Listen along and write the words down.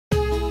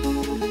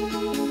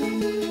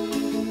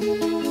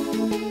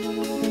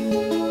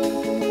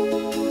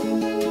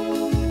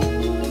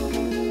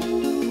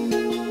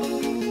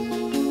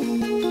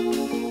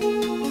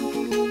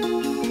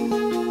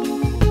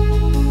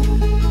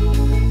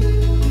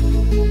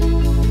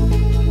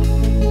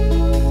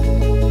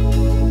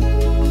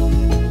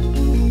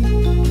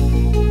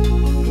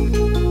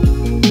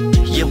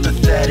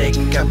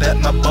bet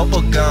my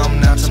bubble gum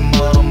not to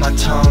muddle my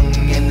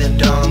tongue in the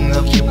dung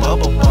of your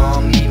bubble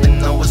bomb. Even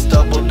though it's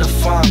double the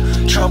fun,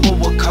 trouble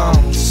will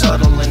come,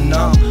 subtle and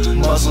numb.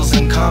 Muzzles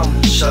and cum,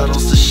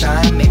 shuttles to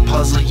shine, may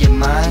puzzle your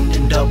mind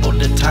and double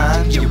the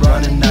time. You're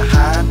running to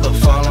hide, but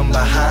falling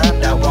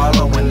behind. I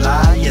wallow and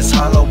lie, it's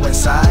hollow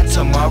inside.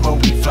 Tomorrow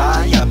we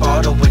fly, I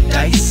barter with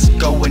dice,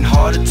 going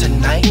harder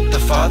tonight. The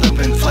father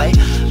in flight,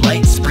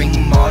 lights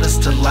bring martyrs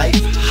to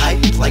life.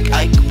 Hype like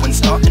Ike when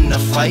starting to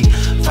fight.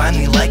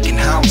 Finally liking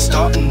how I'm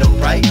starting to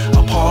write.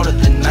 A part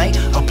of the night,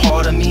 a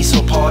part of me,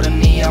 so pardon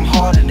me, I'm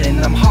harder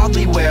than I'm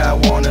hardly where I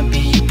wanna be.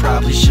 You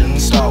probably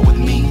shouldn't start with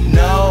me.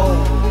 No,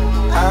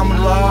 I'm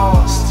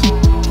lost,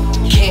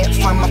 can't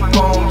find my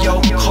phone, yo,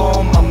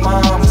 call my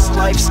mom's.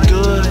 Life's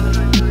good,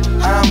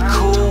 I'm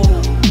cool,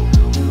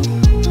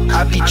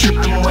 I be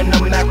tripping when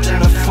I'm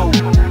acting a fool.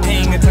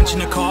 Paying attention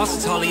to cost,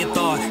 it's hardly a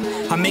thought.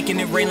 I'm making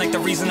it rain like the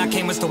reason I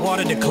came was to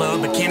water the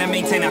club. But can I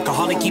maintain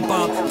alcoholic, keep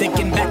up?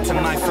 Thinking back to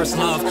my first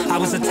love, I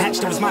was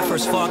attached, it was my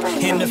first fuck.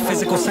 In the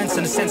physical sense,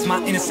 in a sense,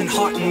 my innocent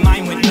heart and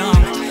mind went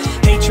numb.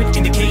 Hatred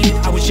indicated,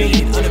 I was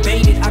jaded,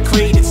 unabated, I